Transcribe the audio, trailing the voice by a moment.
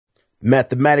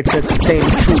Mathematics,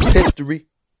 entertainment, truth, history.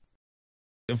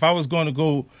 If I was going to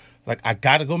go, like, I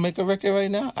gotta go make a record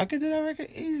right now, I could do that record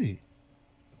easy.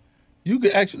 You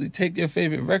could actually take your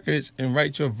favorite records and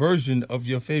write your version of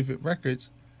your favorite records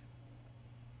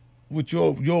with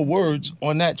your words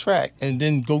on that track, and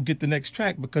then go get the next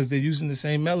track because they're using the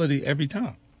same melody every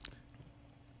time.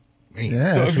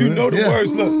 Yeah, so if you know the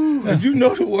words, Ooh. look, if you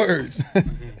know the words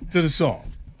to the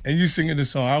song and you singing the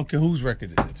song, I don't care whose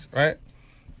record it is, right?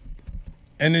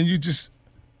 And then you just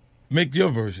make your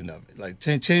version of it. Like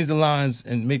change the lines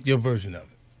and make your version of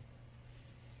it.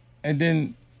 And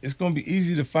then it's going to be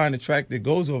easy to find a track that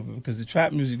goes over because the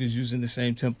trap music is using the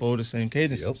same tempo, the same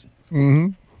cadences. Yep. Mm-hmm.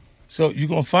 So you're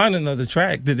going to find another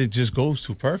track that it just goes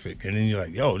to perfect. And then you're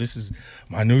like, yo, this is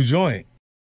my new joint.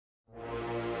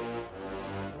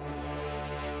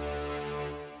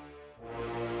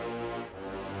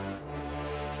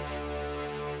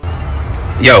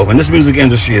 Yo, in this music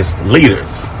industry is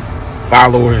leaders,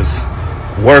 followers,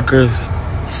 workers,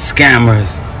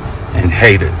 scammers, and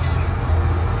haters.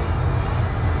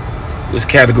 Which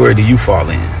category do you fall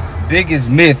in?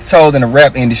 Biggest myth told in the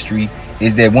rap industry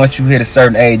is that once you hit a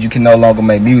certain age, you can no longer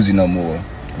make music no more,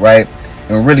 right?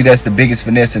 And really that's the biggest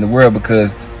finesse in the world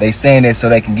because they saying that so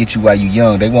they can get you while you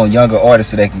young. They want younger artists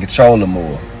so they can control them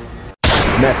more.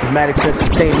 Mathematics,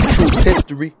 entertainment, truth,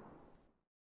 history.